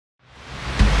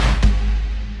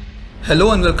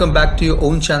Hello and welcome back to your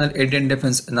own channel Indian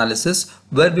Defense Analysis,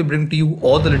 where we bring to you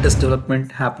all the latest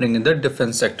development happening in the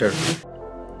defense sector.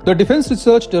 The Defense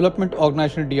Research Development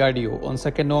Organization DRDO on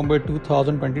 2nd November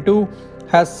 2022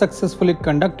 has successfully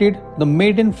conducted the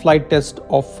maiden flight test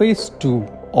of Phase 2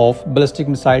 of Ballistic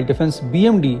Missile Defense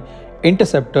BMD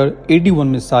interceptor AD-1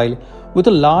 missile with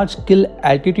a large kill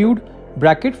altitude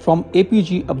bracket from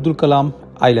APG Abdul Kalam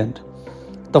Island.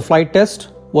 The flight test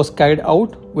was carried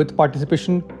out with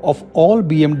participation of all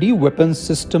BMD weapons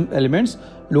system elements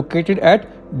located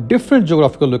at different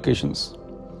geographical locations.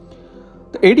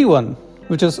 The AD-1,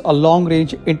 which is a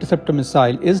long-range interceptor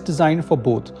missile, is designed for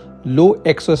both low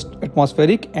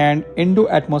exo-atmospheric and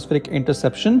endo-atmospheric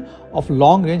interception of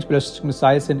long-range ballistic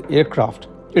missiles in aircraft.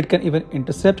 It can even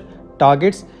intercept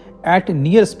targets at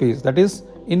near space, that is,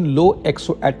 in low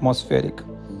exo-atmospheric.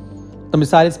 The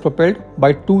missile is propelled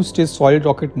by two-stage solid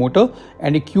rocket motor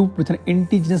and equipped with an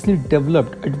indigenously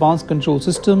developed advanced control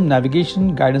system,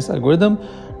 navigation, guidance algorithm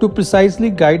to precisely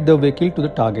guide the vehicle to the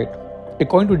target.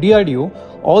 According to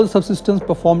DRDO, all the subsystems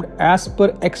performed as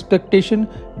per expectation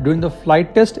during the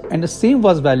flight test, and the same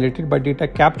was validated by data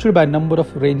captured by a number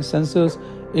of range sensors,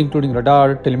 including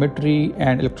radar, telemetry,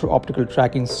 and electro-optical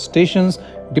tracking stations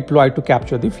deployed to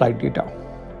capture the flight data.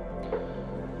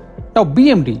 Now,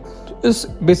 BMD is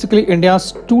basically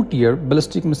India's two-tier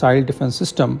ballistic missile defense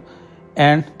system,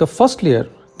 and the first layer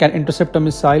can intercept a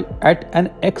missile at an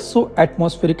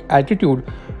exo-atmospheric altitude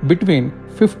between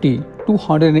 50 to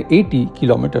 180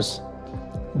 kilometers.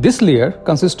 This layer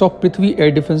consists of Prithvi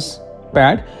Air Defense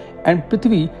Pad and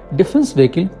Prithvi Defense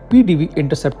Vehicle (PDV)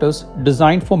 interceptors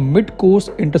designed for mid-course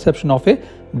interception of a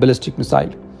ballistic missile.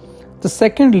 The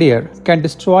second layer can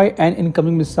destroy an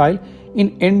incoming missile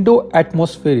in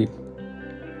endo-atmospheric,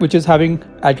 which is having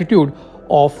altitude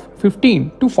of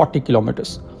 15 to 40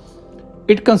 kilometers.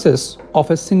 It consists of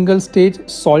a single-stage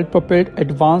solid-propelled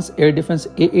advanced air defense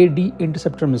AAD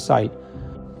interceptor missile.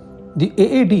 The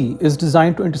AAD is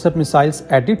designed to intercept missiles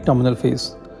at the terminal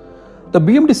phase. The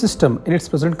BMD system in its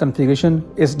present configuration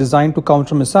is designed to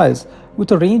counter missiles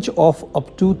with a range of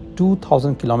up to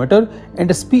 2000 km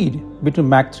and a speed between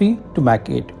Mach 3 to Mach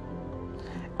 8.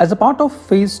 As a part of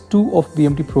Phase 2 of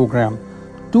BMD program,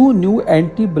 two new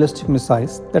anti-ballistic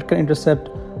missiles that can intercept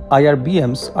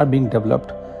IRBMs are being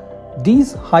developed.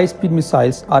 These high-speed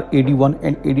missiles are AD-1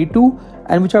 and AD-2,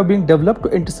 and which are being developed to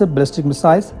intercept ballistic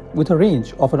missiles with a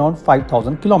range of around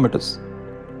 5000 kilometers.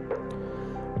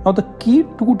 Now, the key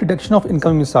to detection of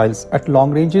incoming missiles at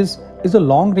long ranges is the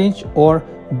long-range or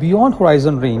beyond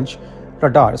horizon range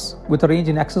radars with a range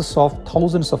in excess of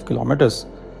thousands of kilometers.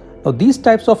 Now, these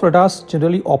types of radars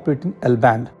generally operate in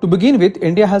L-band. To begin with,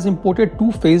 India has imported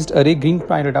two phased array green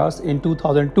prime radars in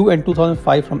 2002 and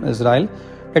 2005 from Israel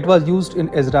that was used in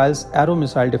Israel's Arrow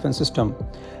missile defense system.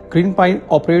 Green Pine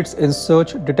operates in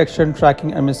search, detection,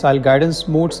 tracking, and missile guidance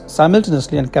modes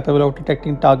simultaneously and capable of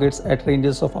detecting targets at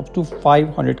ranges of up to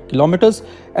 500 kilometers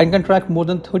and can track more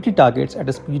than 30 targets at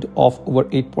a speed of over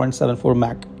 8.74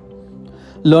 Mach.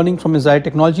 Learning from missile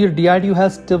technology, DRDO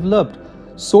has developed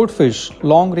Swordfish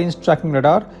long-range tracking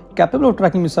radar capable of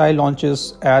tracking missile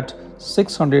launches at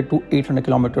 600 to 800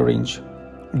 km range.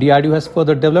 DRDO has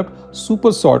further developed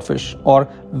Super Swordfish or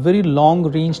very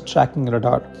long-range tracking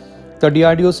radar. The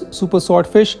DRDO's Super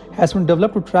Swordfish has been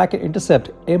developed to track and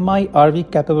intercept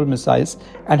MIRV capable missiles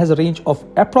and has a range of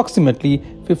approximately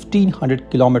 1500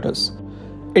 kilometers.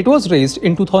 It was raised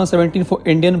in 2017 for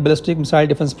Indian Ballistic Missile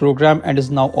Defense Program and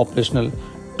is now operational.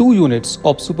 2 units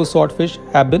of Super Swordfish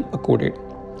have been accorded.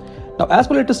 Now, as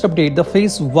per latest update, the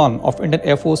Phase 1 of Indian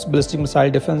Air Force Ballistic Missile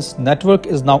Defense Network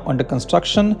is now under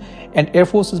construction, and Air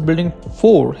Force is building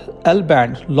 4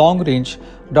 L-band long-range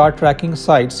radar tracking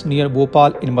sites near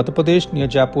Bhopal in Madhya Pradesh, near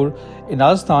Jaipur in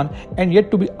Rajasthan, and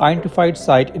yet to be identified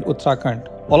site in Uttarakhand,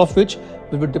 all of which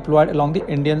will be deployed along the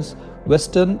Indian's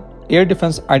Western Air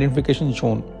Defense Identification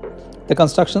Zone. The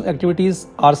construction activities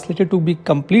are slated to be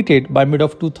completed by mid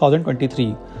of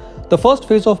 2023. The first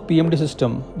phase of BMD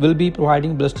system will be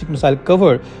providing ballistic missile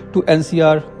cover to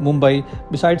NCR, Mumbai,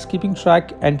 besides keeping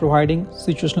track and providing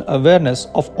situational awareness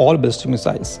of all ballistic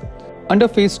missiles. Under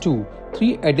Phase 2,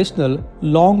 3 additional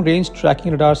long-range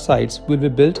tracking radar sites will be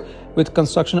built, with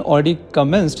construction already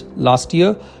commenced last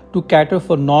year to cater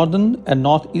for northern and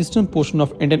northeastern portion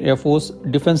of Indian Air Force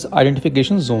Defense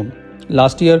Identification Zone.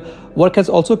 Last year, work has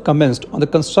also commenced on the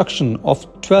construction of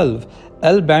 12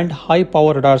 L-band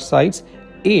high-power radar sites,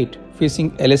 8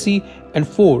 facing LSE and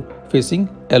 4 facing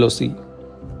LOC.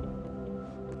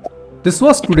 This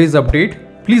was today's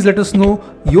update. Please let us know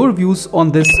your views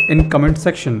on this in comment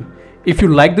section. If you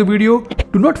like the video,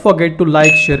 do not forget to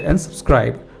like, share and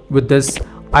subscribe. With this,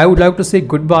 I would like to say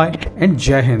goodbye and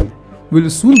Jai Hind. We'll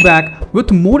soon back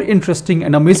with more interesting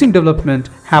and amazing development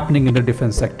happening in the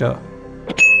defense sector.